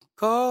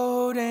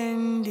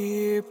Golden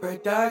Deer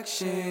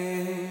Productions.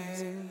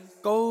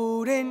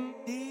 Golden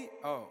Deer.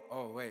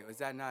 Oh, wait, was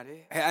that not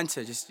it? Hey,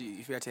 enter, just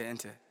you forgot to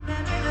enter.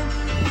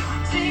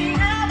 See,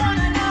 I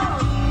wanna know.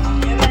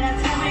 You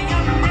better tell me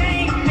your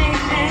name,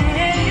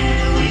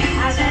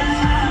 I said,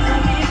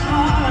 love me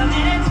for a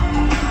minute.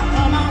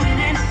 Come on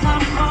in,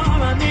 come for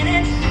a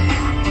minute.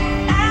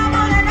 I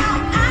wanna know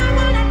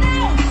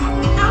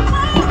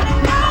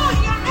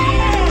your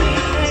name.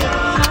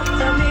 Talk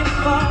to me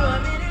for a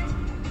minute.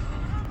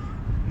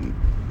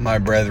 My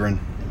brethren,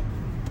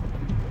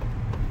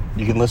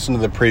 you can listen to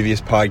the previous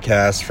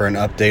podcast for an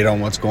update on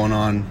what's going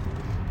on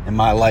in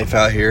my life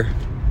out here.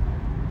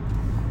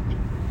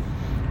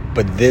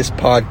 But this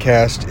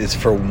podcast is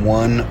for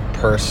one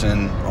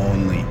person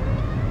only.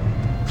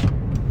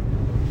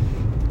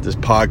 This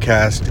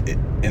podcast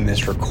in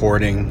this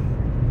recording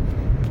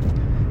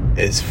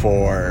is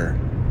for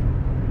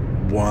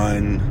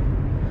one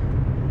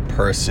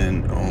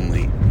person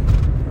only.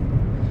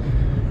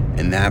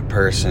 And that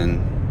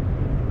person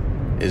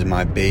is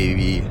my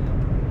baby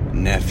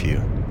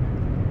nephew.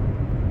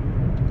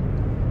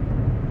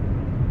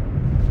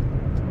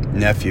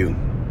 Nephew,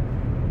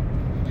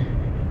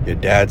 your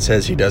dad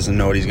says he doesn't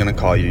know what he's going to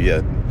call you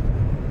yet.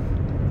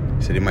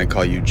 He said he might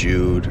call you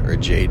Jude or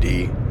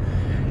JD.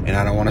 And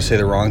I don't want to say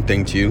the wrong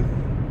thing to you.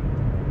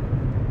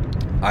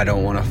 I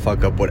don't want to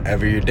fuck up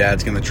whatever your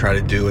dad's going to try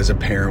to do as a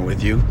parent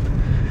with you.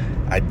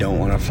 I don't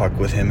want to fuck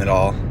with him at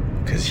all,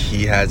 because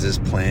he has his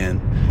plan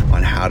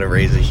on how to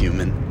raise a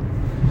human.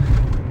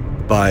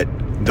 But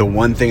the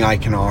one thing I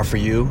can offer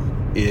you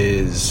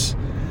is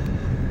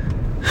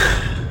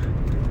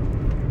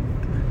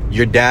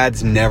your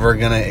dad's never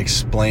going to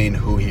explain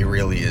who he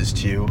really is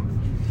to you,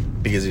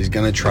 because he's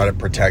going to try to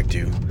protect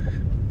you.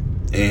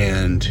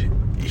 And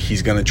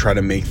he's going to try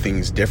to make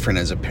things different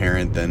as a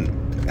parent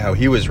than how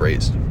he was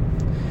raised.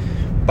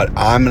 But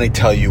I'm going to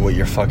tell you what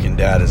your fucking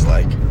dad is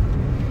like.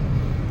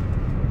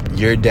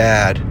 Your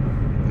dad,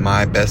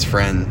 my best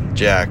friend,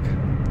 Jack,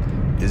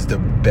 is the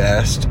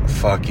best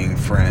fucking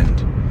friend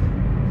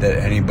that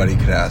anybody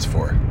could ask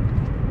for.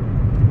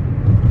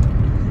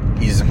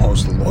 He's the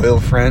most loyal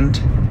friend.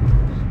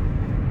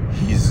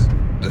 He's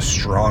the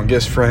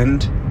strongest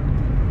friend.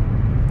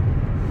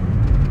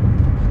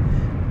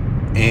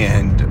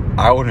 And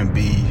I wouldn't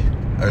be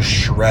a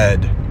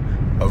shred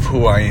of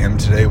who I am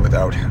today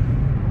without him.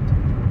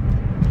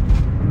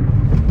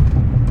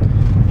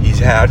 He's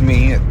had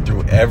me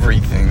through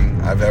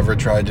everything I've ever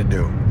tried to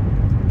do.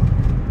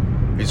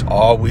 He's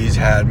always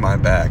had my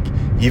back.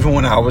 Even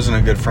when I wasn't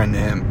a good friend to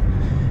him,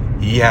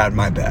 he had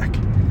my back.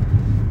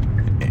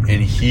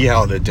 And he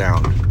held it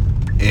down.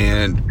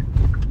 And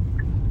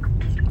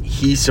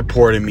he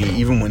supported me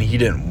even when he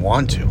didn't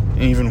want to.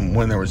 And even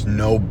when there was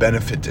no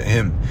benefit to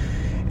him.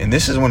 And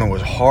this is when it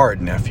was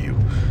hard, nephew.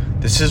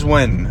 This is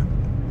when,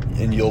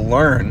 and you'll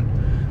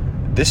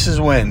learn, this is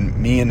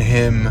when me and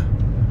him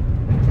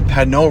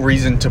had no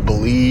reason to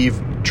believe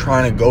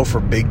trying to go for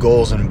big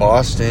goals in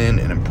Boston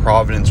and in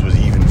Providence was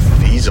even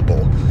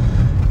feasible.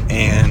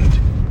 And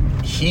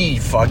he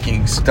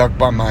fucking stuck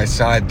by my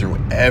side through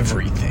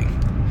everything.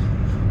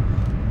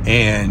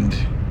 And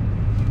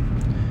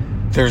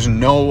there's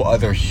no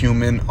other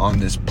human on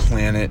this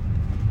planet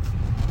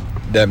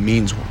that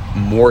means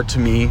more to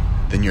me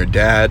than your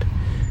dad.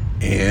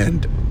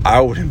 And I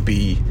wouldn't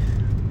be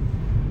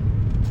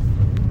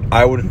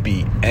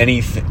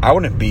anything. I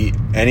wouldn't be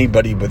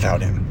anybody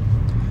without him.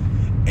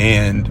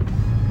 And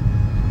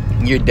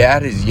your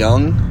dad is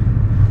young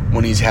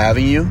when he's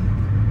having you.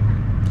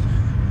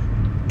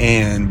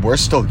 And we're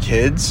still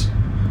kids.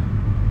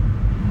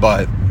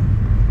 But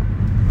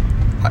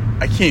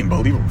I can't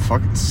believe I'm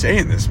fucking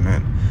saying this,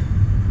 man.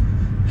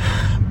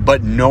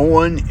 But no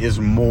one is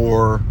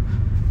more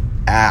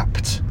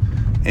apt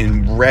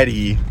and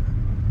ready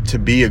to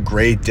be a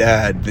great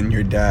dad than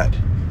your dad.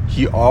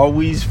 He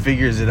always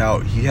figures it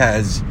out. He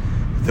has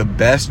the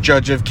best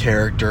judge of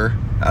character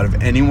out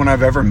of anyone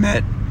I've ever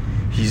met.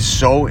 He's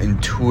so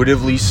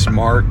intuitively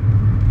smart.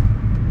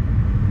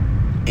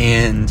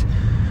 And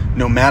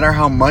no matter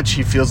how much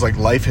he feels like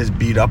life has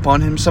beat up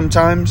on him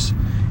sometimes,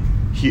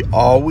 he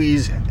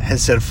always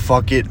has said,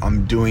 fuck it,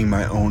 I'm doing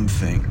my own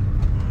thing.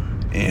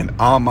 And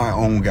I'm my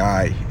own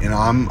guy. And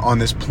I'm on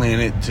this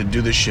planet to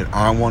do the shit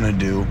I want to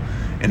do.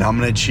 And I'm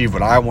going to achieve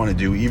what I want to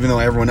do. Even though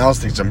everyone else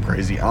thinks I'm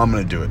crazy, I'm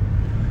going to do it.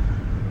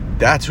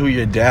 That's who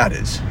your dad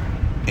is.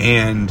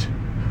 And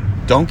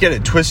don't get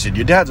it twisted.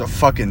 Your dad's a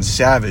fucking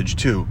savage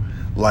too.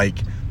 Like,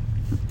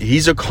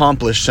 he's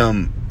accomplished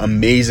some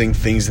amazing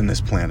things in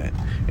this planet.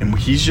 And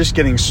he's just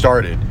getting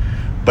started.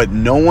 But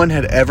no one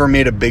had ever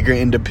made a bigger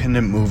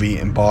independent movie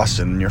in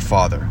Boston than your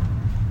father.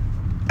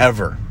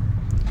 Ever.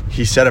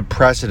 He set a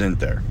precedent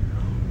there.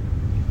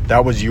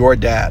 That was your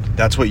dad.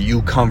 That's what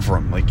you come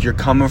from. Like, you're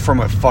coming from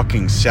a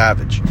fucking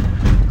savage.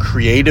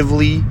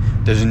 Creatively,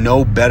 there's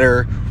no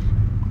better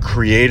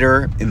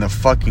creator in the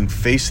fucking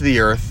face of the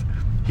earth.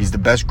 He's the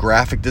best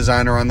graphic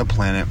designer on the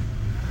planet.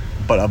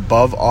 But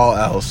above all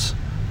else,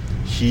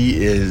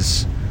 he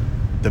is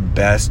the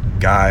best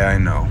guy I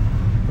know.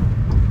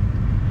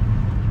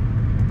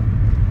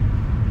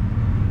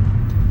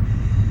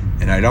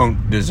 I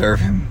don't deserve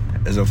him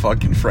as a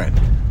fucking friend.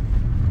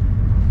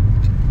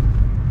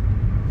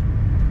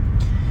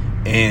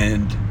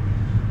 And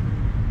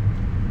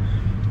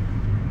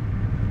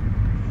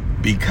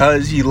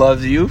because he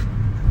loves you,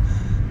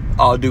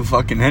 I'll do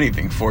fucking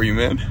anything for you,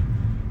 man.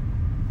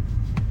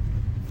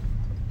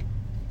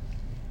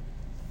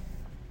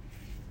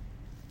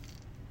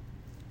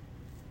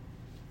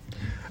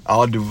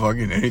 I'll do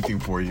fucking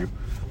anything for you.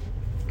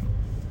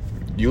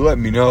 You let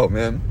me know,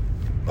 man.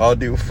 I'll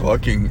do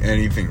fucking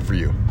anything for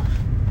you.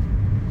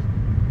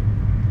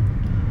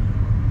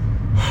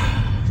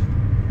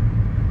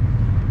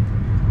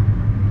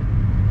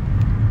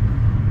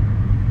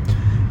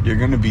 You're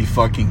gonna be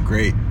fucking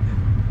great.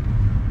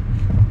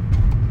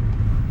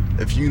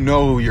 If you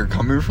know who you're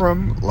coming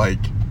from, like,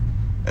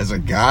 as a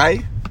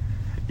guy,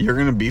 you're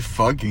gonna be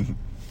fucking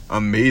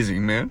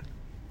amazing, man.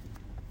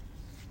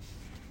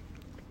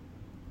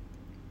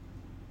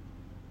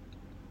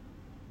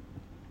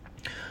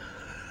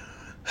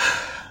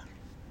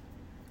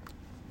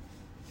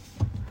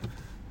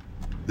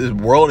 This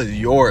world is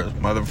yours,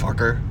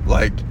 motherfucker.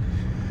 Like,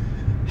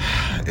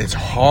 it's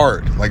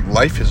hard. Like,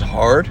 life is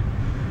hard.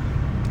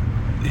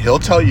 He'll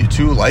tell you,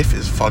 too, life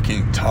is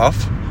fucking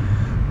tough.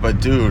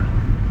 But, dude,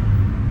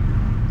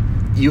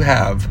 you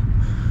have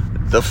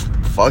the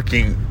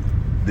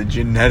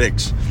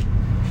genetics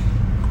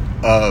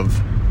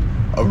of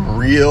a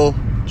real,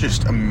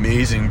 just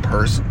amazing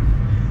person.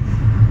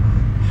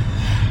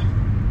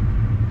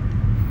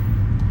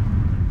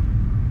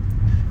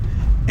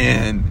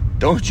 And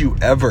don't you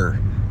ever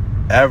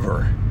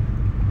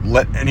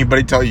let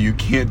anybody tell you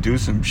can't do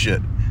some shit.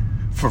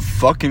 For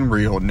fucking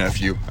real,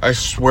 nephew. I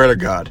swear to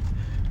God.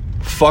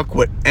 Fuck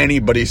what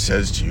anybody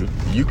says to you.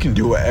 You can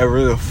do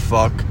whatever the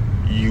fuck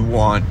you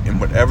want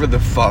and whatever the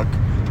fuck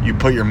you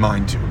put your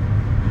mind to.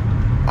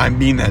 I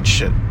mean that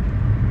shit.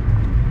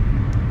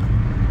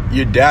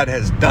 Your dad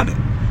has done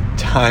it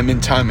time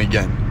and time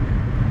again.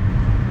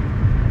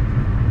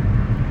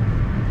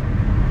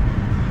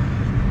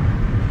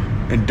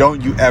 And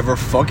don't you ever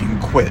fucking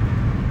quit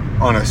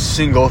on a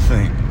single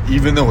thing.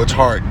 Even though it's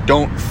hard,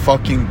 don't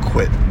fucking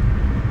quit.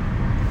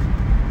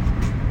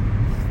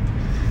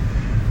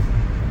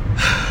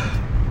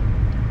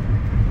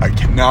 I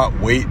cannot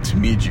wait to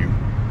meet you.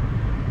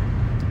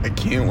 I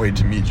can't wait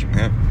to meet you,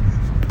 man.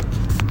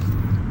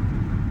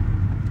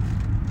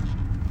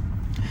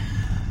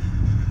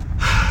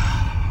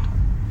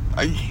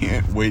 I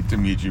can't wait to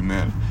meet you,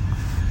 man.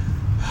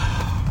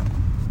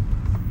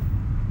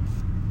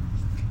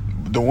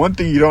 The one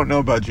thing you don't know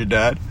about your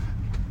dad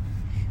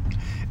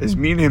is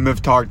me and him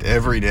have talked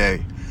every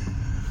day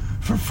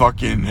for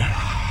fucking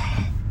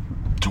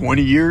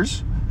 20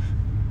 years.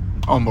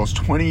 Almost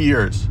 20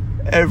 years.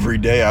 Every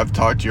day I've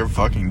talked to your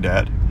fucking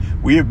dad.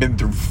 We have been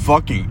through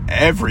fucking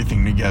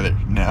everything together,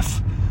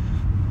 Neff.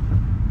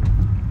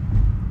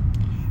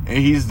 And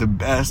he's the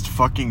best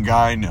fucking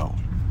guy I know.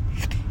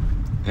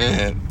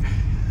 And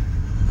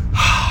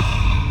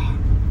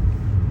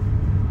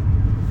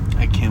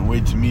I can't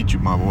wait to meet you,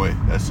 my boy.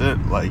 That's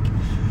it. Like,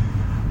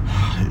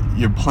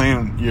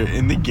 you're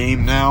in the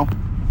game now.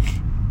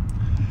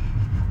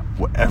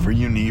 Whatever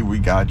you need, we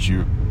got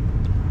you.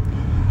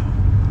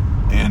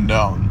 And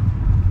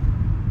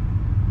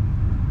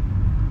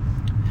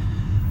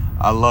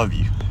I love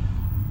you.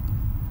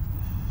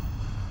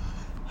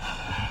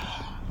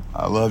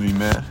 I love you,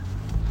 man.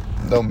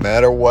 No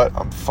matter what,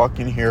 I'm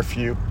fucking here for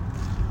you.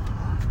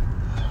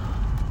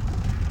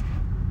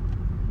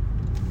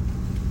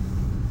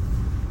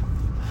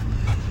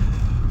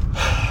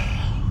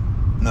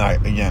 No,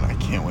 again, I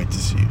can't wait to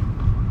see you.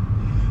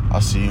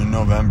 I'll see you in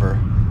November.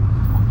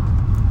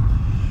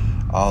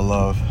 All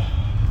love.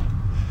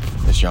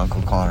 It's your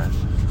Uncle Connor.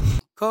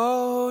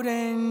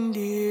 Golden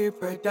Deer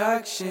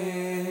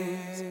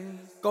Productions.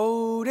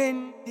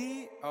 Golden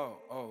Deer.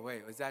 Oh,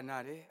 wait, was that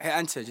not it? Hey,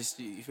 enter. Just,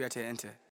 you forgot to enter.